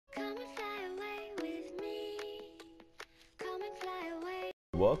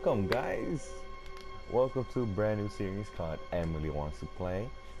welcome guys. Welcome to a brand new series called Emily Wants to Play.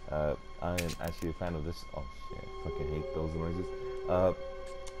 I am actually a fan of this. Oh shit, I fucking hate those noises.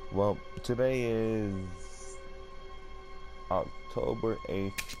 Well, today is October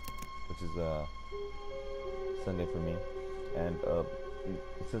 8th, which is Sunday for me, and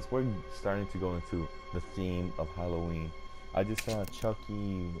since we're starting to go into the theme of Halloween, I just saw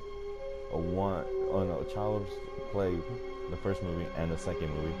Chucky Child's Play, the first movie and the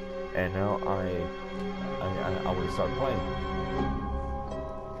second movie, and now I want to start playing.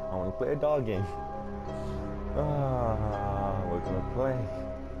 I want to play a dog game. We're gonna play.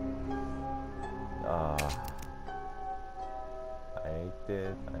 I hate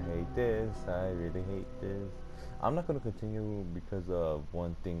this. I hate this. I really hate this. I'm not gonna continue because of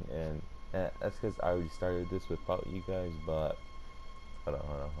one thing, and that's because I already started this without you guys. But hold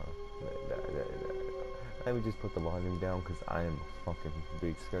on. Let me just put the volume down because I am a fucking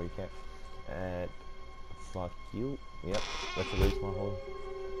big scary cat. And fuck you. Yep. Let's erase my whole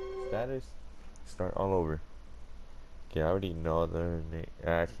status. Start all over. Okay, I already know their name.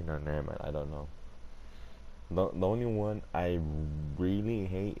 Actually, no, never mind. I don't know. The only one I really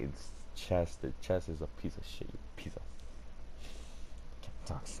hate is Chess. The Chess is a piece of shit. Piece of. Can't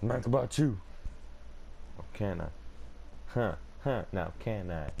talk smack about you. Or can I? Now can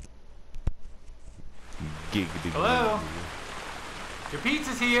I? Giggity. Hello? Your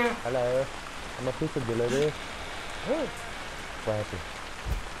pizza's here! Hello? I'm a pizza delivery. Oh. What happened?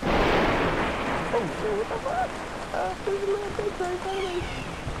 Oh shit, what the fuck? There's a little pizza in front of me.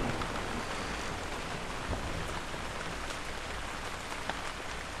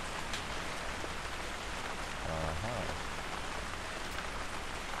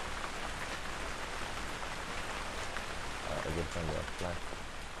 I guess I'm gonna fly.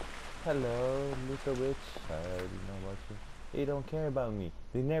 Hello, little witch. I already know about you. They don't care about me.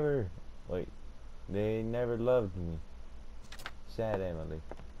 They never loved me. Sad Emily.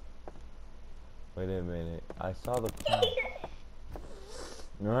 Wait a minute. I saw the plan.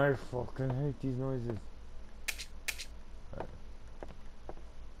 No, I fucking hate these noises.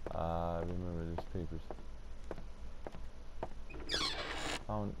 Alright. Remember these papers.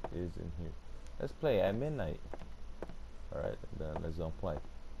 Found is in here. Let's play at midnight. Alright, then let's don't play.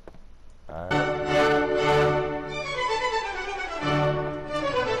 Alright. Yeah.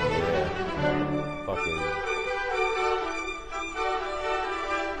 Fuck it.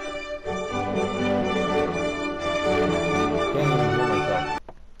 Can't even hear myself.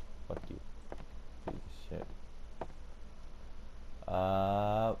 Fuck you. Piece of shit. A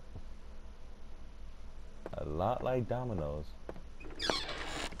lot like dominoes.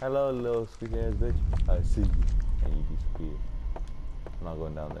 Hello, little squeaky ass bitch. I see you. And you disappear. I'm not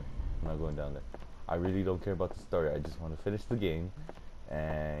going down there. I'm not going down there. I really don't care about the story. I just want to finish the game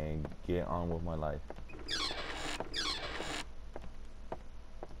and get on with my life.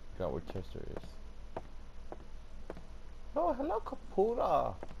 Got where Chester is. Oh, hello,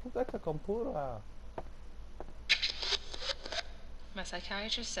 computer. Who got the computer? My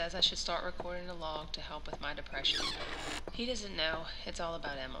psychiatrist says I should start recording a log to help with my depression. He doesn't know. It's all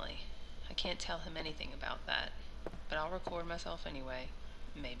about Emily. I can't tell him anything about that, but I'll record myself anyway.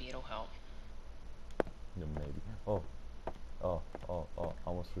 Maybe it'll help. No, maybe. Oh. I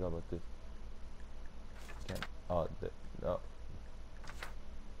almost forgot about this. Can't. Oh.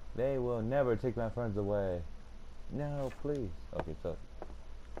 They will never take my friends away. No, please. Okay, so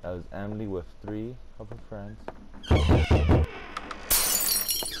that was Emily with 3 of her friends.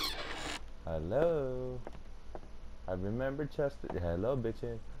 Hello. I remember Chester. Hello,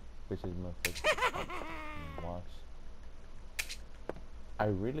 bitches. Bitches, motherfucker. Watch. I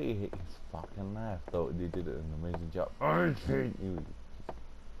really hate his fucking laugh, though. They did an amazing job. I hate you.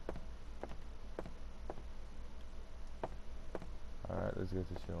 Alright, let's get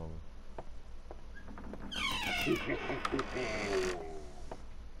this shit over.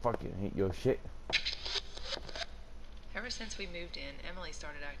 Fucking hate your shit. Ever since we moved in, Emily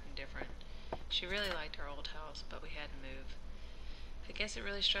started acting different. She really liked our old house, but we had to move. I guess it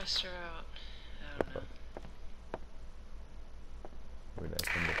really stressed her out. I don't know.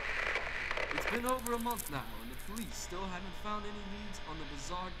 It's been over a month now, and the police still haven't found any leads on the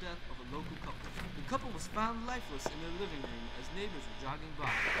bizarre death of a local couple. The couple was found lifeless in their living room as neighbors were jogging by.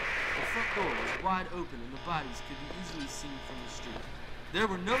 The front door was wide open, and the bodies could be easily seen from the street. There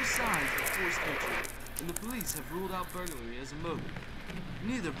were no signs of forced entry, and the police have ruled out burglary as a motive.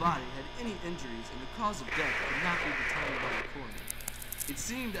 Neither body had any injuries, and the cause of death could not be determined by the coroner. It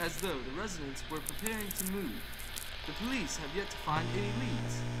seemed as though the residents were preparing to move. The police have yet to find any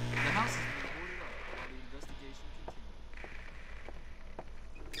leads. The house has been boarded up while the investigation continues.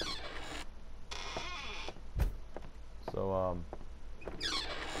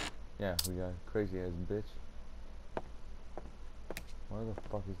 we got crazy ass bitch. Where the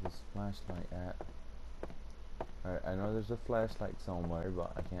fuck is this flashlight at? Alright, I know there's a flashlight somewhere,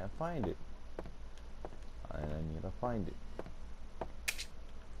 but I can't find it. And I need to find it.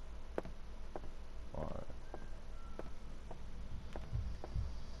 Alright.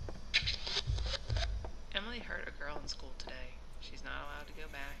 Emily hurt a girl in school today. She's not allowed to go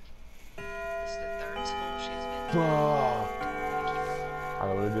back. This is the third school she's been to. Fuck! I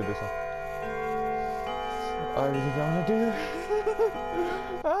don't wanna do this one. I really don't wanna do this.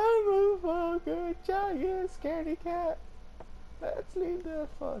 I'm a fucking giant scaredy cat. Let's leave the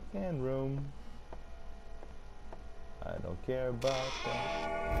fucking room. I don't care about that.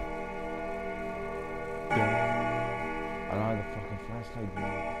 I don't have the fucking flashlight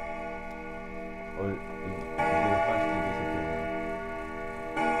now. Or did the flashlight disappear now?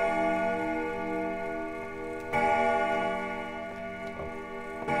 Oh.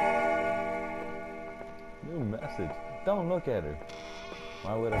 New message. Don't look at her.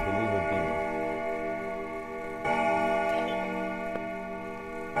 Why would I believe a demon?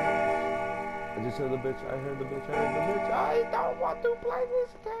 I just heard the bitch. I heard the bitch. I heard the bitch. I don't want to play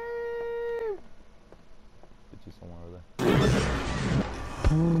this game. Bitch is somewhere over there.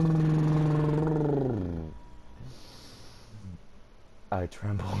 I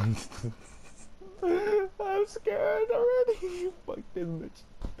tremble. I'm scared already. Fuck this bitch.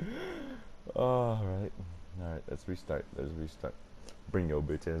 Alright. Alright, let's restart. Let's restart. Bring your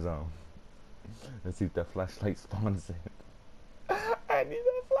bitches on. Let's see if that flashlight spawns in. I need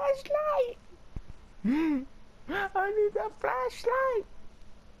a flashlight. I need a flashlight.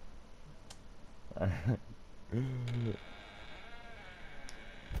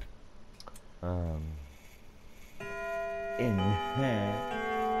 In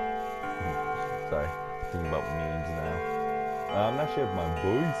sorry, thinking about memes now. I'm not sure if my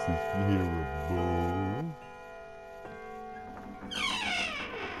voice is hearable.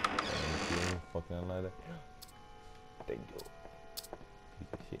 Thank you, fucking lighter. Thank you.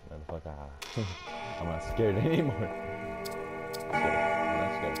 Piece of shit, motherfucker. I'm not scared anymore. Scared,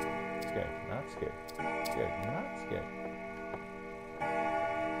 not scared. Scared, not scared. Scared, not scared.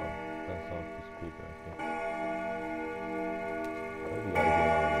 Oh, that's off the speaker, I think. Oh, you gotta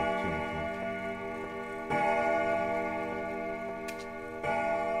get on with Jimmy.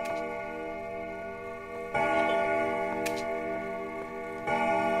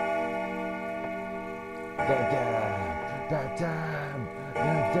 The dab.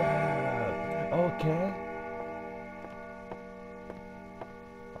 Okay.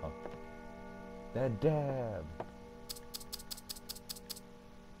 Oh. The dab.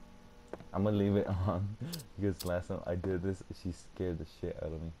 I'm gonna leave it on because last time I did this, she scared the shit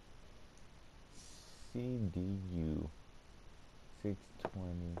out of me. CDU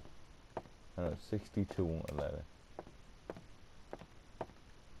 620. I don't know, 6211.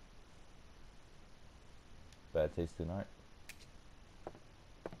 Bad taste in art.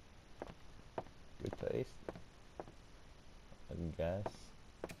 Good taste, I guess.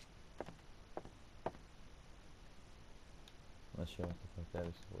 Not sure what the fuck that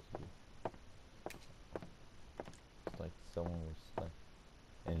is supposed to be. It's like someone was like,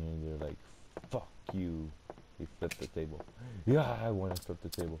 and they're like, "Fuck you." He flipped the table. Yeah, I want to flip the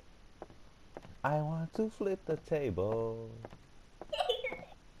table. I want to flip the table.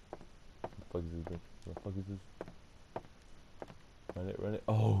 What the fuck is this? What the fuck is this? Run it, run it.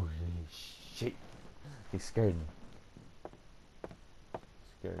 Oh shit! He scared me.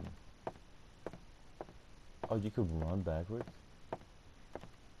 Scared me. Oh, you could run backwards?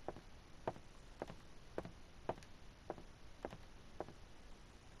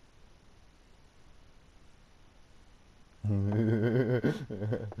 I'm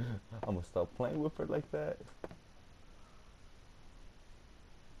gonna stop playing with her like that.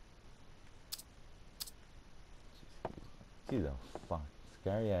 She's a fucking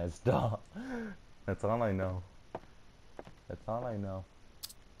scary ass dog. That's all I know. That's all I know.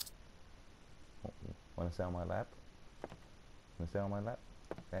 Wanna sit on my lap? Wanna sit on my lap?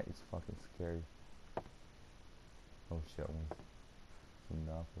 That is fucking scary. Oh shit, some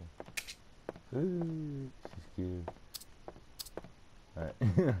novel. Ooh, she's cute. Alright.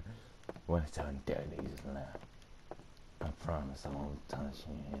 Wanna sit on Daddy's lap? I promise I won't touch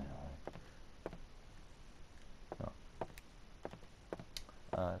you anyway. No.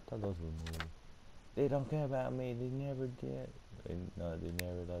 I thought those were moved. They don't care about me, they never did. No, they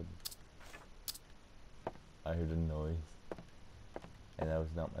never did. I heard a noise. And that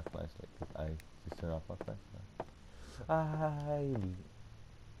was not my flashlight, because I just turned off my flashlight.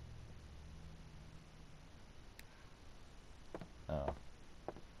 Oh.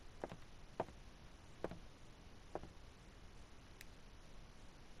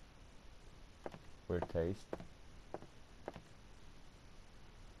 for a taste.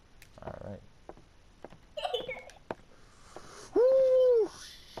 Alright. Woo!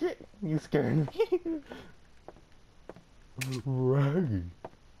 Shit! You scared me. Raggy.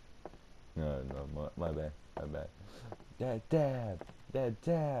 No, my bad. My bad.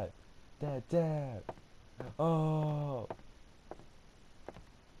 Dad. Oh!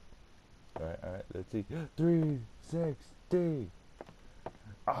 Alright, let's see. 3, 6, D.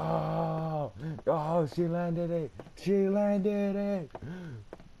 Oh! Oh, she landed it! She landed it!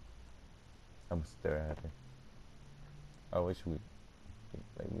 I'm staring at her. I wish we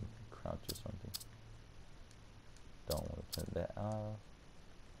could crouch or something. Don't want to turn that off.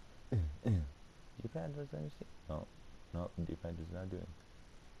 D-pad does anything? No, D-pad does not do it.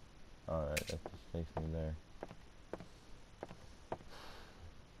 Alright, that just takes me there.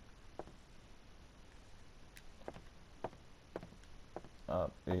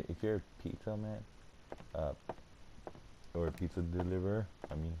 If you're a pizza man, or a pizza deliverer,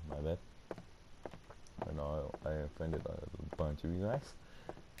 I mean, my bad. I know I offended a bunch of you guys.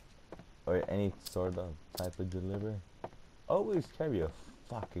 Or any sort of type of delivery, always carry a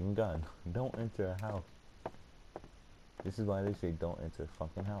fucking gun. Don't enter a house. This is why they say don't enter a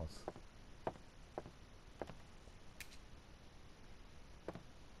fucking house.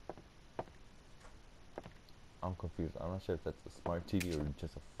 I'm confused. I'm not sure if that's a smart TV or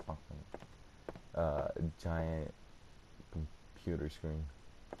just a fucking giant computer screen.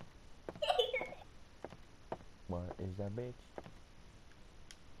 What is that, bitch?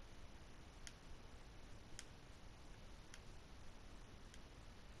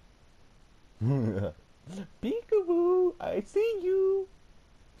 Peekaboo, I see you.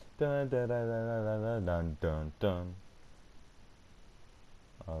 Dun dun dun dun dun dun dun dun.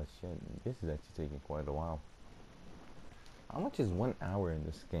 Oh shit, this is actually taking quite a while. How much is 1 hour in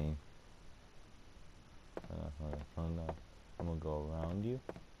this game? Hold on. I'm gonna go around you.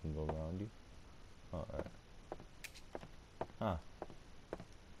 Alright.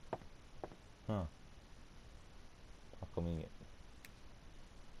 Huh. Welcoming it.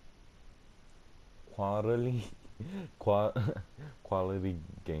 Quality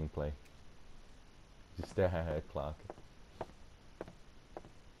gameplay. Just stare at a clock.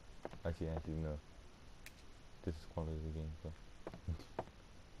 Actually, no. This is quality gameplay.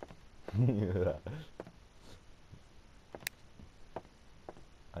 Yeah.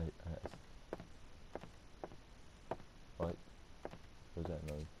 What? What's that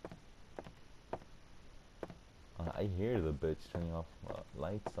noise? I hear the bitch turning off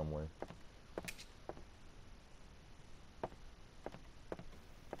lights somewhere.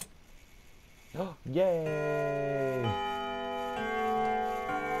 Oh, yay! Yay!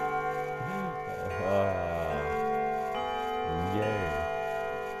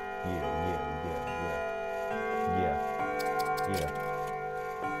 Yeah.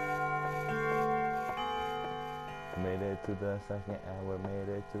 Made it to the second hour. Made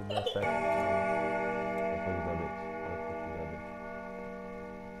it to the second hour. What the fuck is that bitch?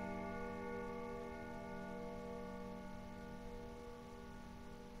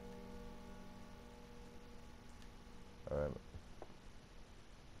 Alright.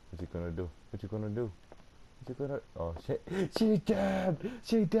 What you gonna do? Oh shit. She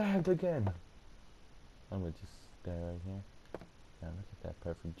dabbed again. I'm gonna just stay right here. Now look at that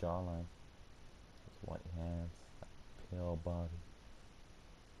perfect jawline. Those white hands. Pale body.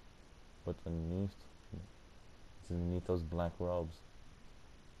 What's underneath? It's underneath those black robes.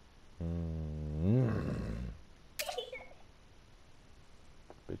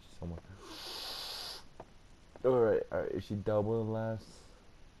 Bitch, someone. Alright, is she double the last?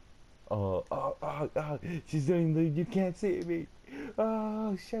 Oh, she's doing the you can't see me.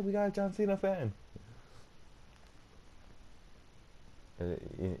 Oh shit, we got a John Cena fan. Is it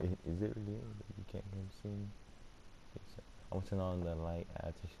really? You can't see me? I'm gonna turn on the light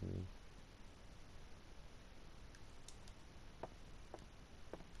after she leaves.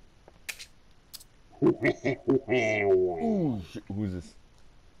 Ooh, shit, who's this?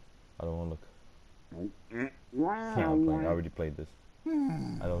 I don't wanna look. Yeah, I'm playing. I already played this. I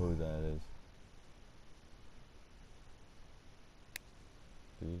know who that is.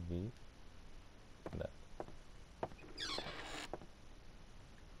 Did he leave? No.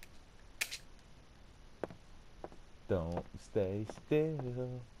 Don't stay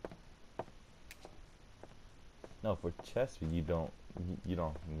still. No, for Chester, you don't.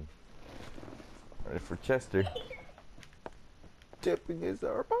 Right, for Chester, tipping is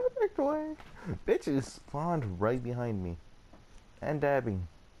our perfect way. Bitches spawned right behind me, and dabbing.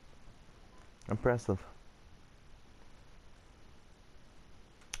 Impressive.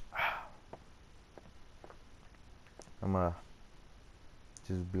 I'm gonna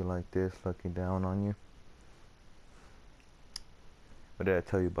just be like this, looking down on you. What did I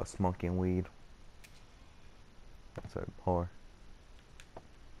tell you about smoking weed? That's a whore.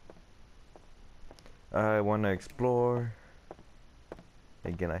 I want to explore.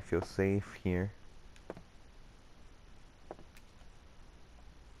 Again, I feel safe here.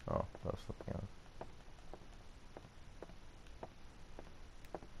 Oh, that was something else.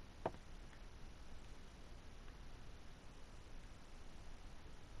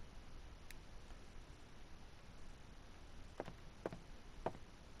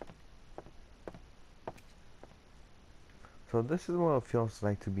 So this is what it feels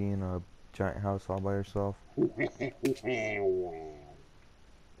like to be in a giant house all by yourself.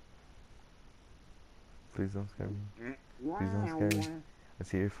 Please don't scare me. Please don't scare me. I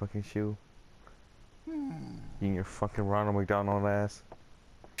see your fucking shoe. You and your fucking Ronald McDonald ass.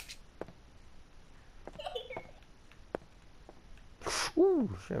 Ooh,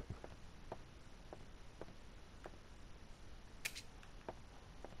 shit.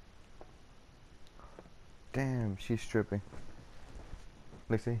 Damn, she's stripping.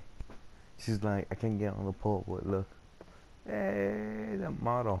 Let's see. She's like, I can't get on the pole, but look. Hey, that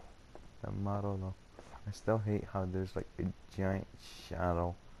model. That model though. I still hate how there's like a giant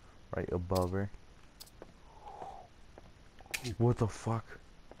shadow right above her. What the fuck?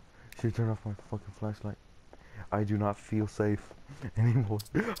 She turned off my fucking flashlight. I do not feel safe anymore.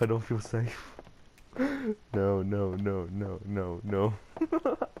 I don't feel safe. No, no, no, no, no, no.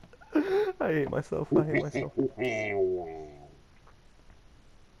 I hate myself. I hate myself.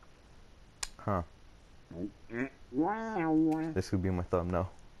 Huh. This could be my thumbnail.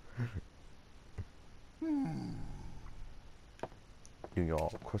 You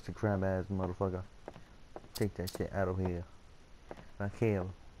y'all, crusty crab ass motherfucker. Take that shit out of here. I kill.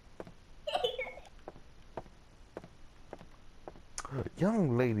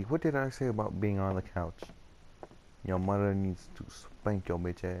 Young lady, what did I say about being on the couch? Your mother needs to spank your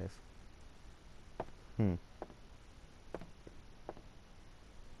bitch ass.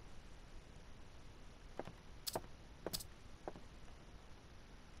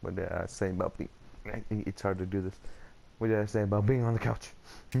 What did I say about being... It's hard to do this. What did I say about being on the couch?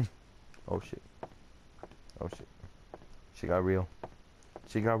 Oh shit. Oh shit. She got real.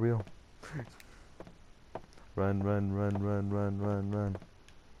 She got real. Run, run, run, run, run, run, run.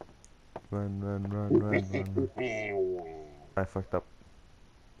 Run, run, run, run, run. I fucked up.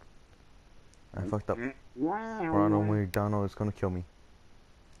 I fucked up. Ronald McDonald is gonna kill me.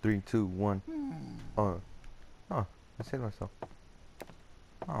 3, 2, 1. Oh. Oh. I saved myself.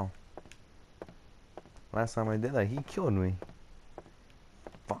 Oh. Last time I did that, he killed me.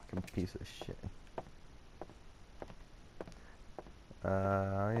 Fucking piece of shit.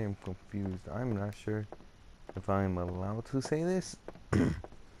 I am confused. I'm not sure if I'm allowed to say this.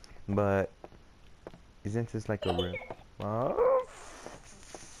 But isn't this like a rip?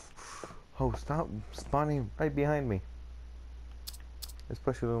 Oh, stop spawning right behind me.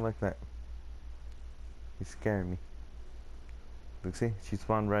 Especially like that. He's scaring me. Look, see? She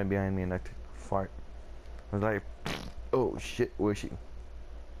spawned right behind me and I took a fart. I was like, oh shit, where is she?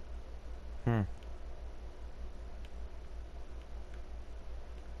 I'm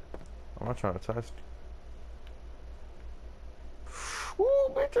not trying to touch.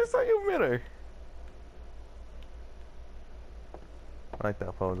 Ooh, bitch, I saw you met her. I like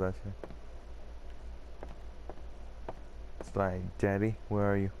that pose, actually. It's like, Daddy, where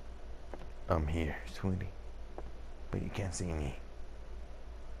are you? I'm here, sweetie. But you can't see me.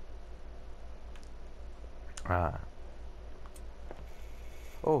 Ah.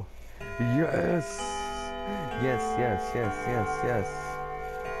 Oh. Yes! Yes, yes, yes, yes, yes.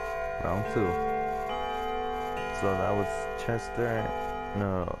 Round 2. So that was Chester.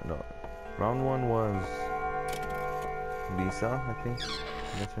 No, no. Round 1 was Lisa, I think.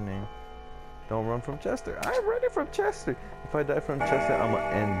 That's her name. Don't run from Chester. I'm running from Chester. If I die from Chester, I'm gonna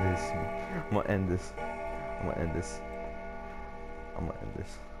end this. I'm gonna end this. I'm gonna end this. I'm gonna end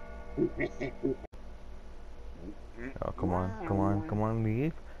this. Oh, come on, come on, come on,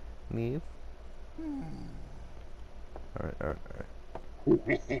 leave. Leave. Alright, alright, alright.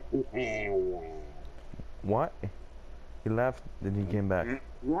 What? He left, then he came back.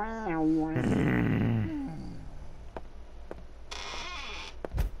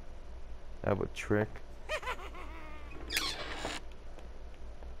 I have a trick.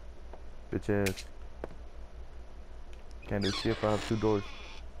 Bitches. Can't do shit if I have 2 doors.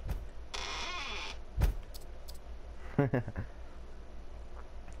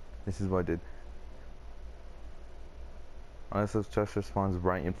 This is what I did. Unless this Chester spawns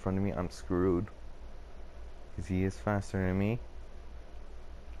right in front of me, I'm screwed. Because he is faster than me.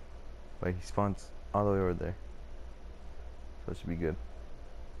 But he spawns all the way over there. So it should be good.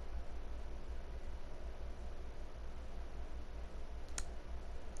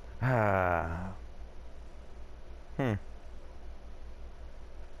 Ah. Hmm.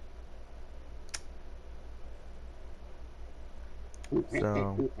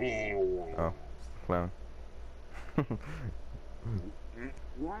 So. Oh, it's the clown.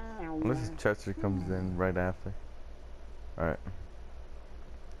 Unless Chester comes in right after. Alright.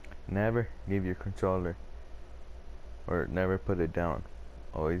 Never give your controller. Or never put it down.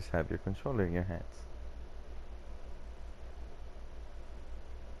 Always have your controller in your hands.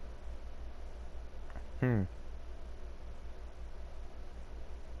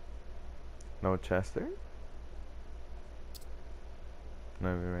 No Chester?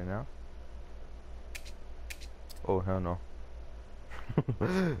 Maybe right now. Oh hell no.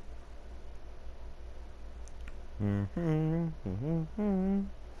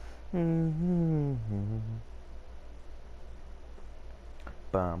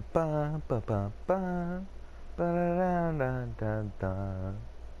 Bum bum ba bum bum ba da da da da.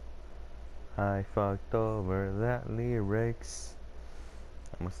 I fucked over that lyrics.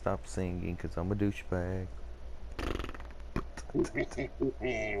 I'm gonna stop singing because I'm a douchebag.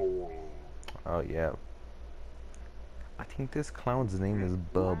 Oh yeah. I think this clown's name is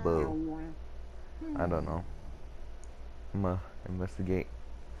Bubbo. I don't know. I'm gonna investigate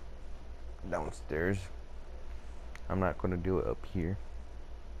downstairs. I'm not gonna do it up here.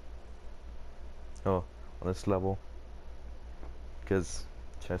 Oh, on this level. Because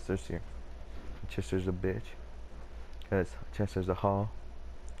Chester's here. Chester's a bitch. Because Chester's a hall.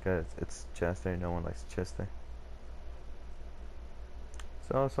 Because it's Chester. No one likes Chester.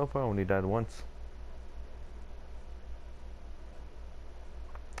 So far I only died once.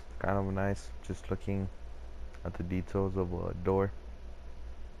 Kind of nice. Just looking at the details of a door.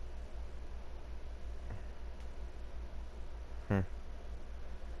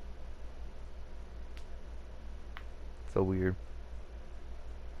 So weird.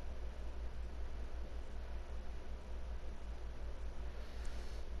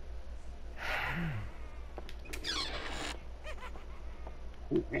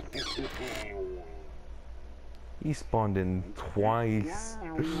 He spawned in twice.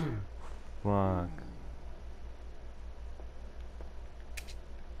 Fuck.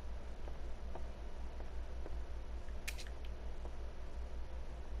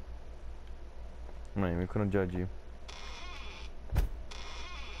 I'm not even gonna judge you.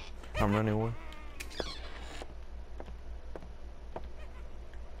 I'm running away.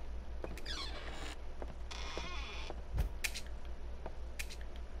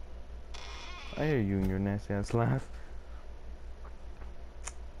 I hear you and your nasty ass laugh.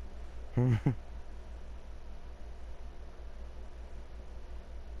 I'm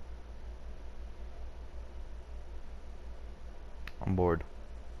bored.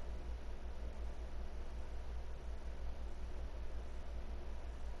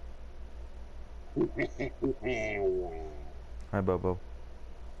 Hi, Bobo.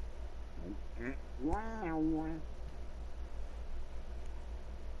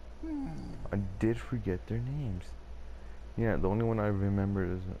 I did forget their names. Yeah, the only one I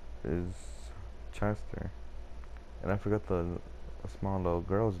remember is Chester, and I forgot the small little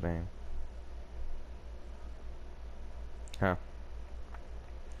girl's name. Huh.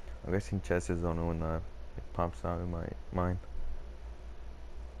 I'm guessing Chester's the only one that pops out in my mind.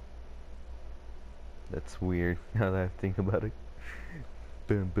 That's weird now that I think about it.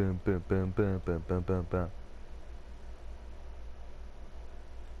 Boom, boom, boom, boom, boom, boom, boom, boom, boom.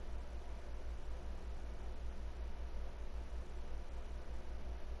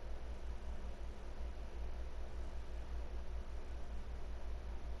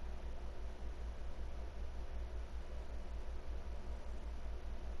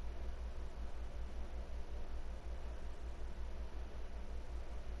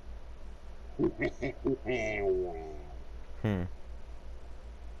 Hmm.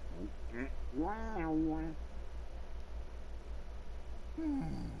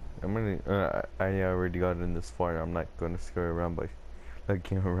 I'm gonna. I already got in this far. I'm not gonna scare around by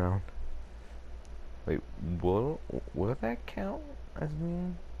looking around. Wait, will that count as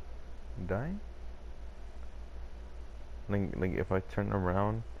me dying? Like if I turn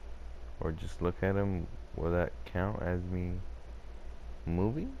around or just look at him, will that count as me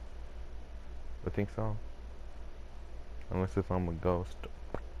moving? I think so. Unless if I'm a ghost.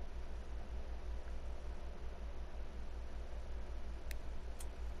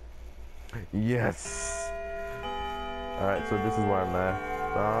 Yes! Alright, so this is where I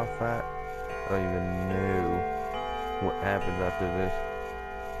left off at. don't even know what happens after this.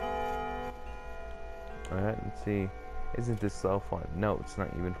 Alright, let's see. Isn't this so fun? No, it's not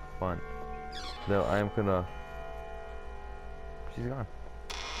even fun. No, I am gonna... She's gone.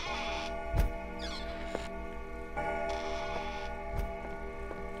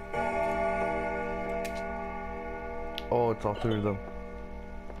 Oh, it's all three of them.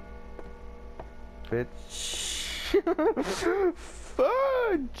 Bitch.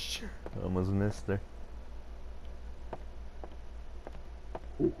 Fudge! Almost missed her.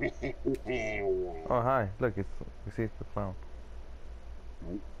 Oh, hi. Look, we see it's the clown.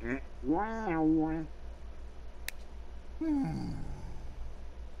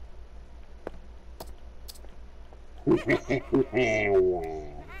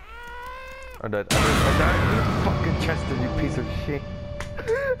 I died. You fucking Chester, you piece of shit.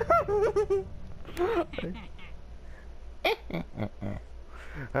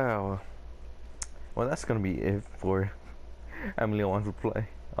 Oh, well, that's gonna be it for Emily wants to play.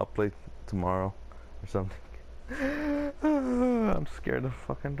 I'll play tomorrow or something. I'm scared of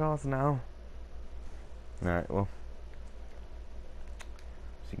fucking dolls now. Alright, well,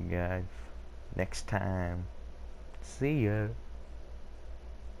 see you guys next time. See ya.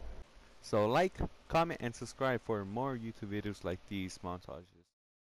 So like, comment, and subscribe for more YouTube videos like these montages.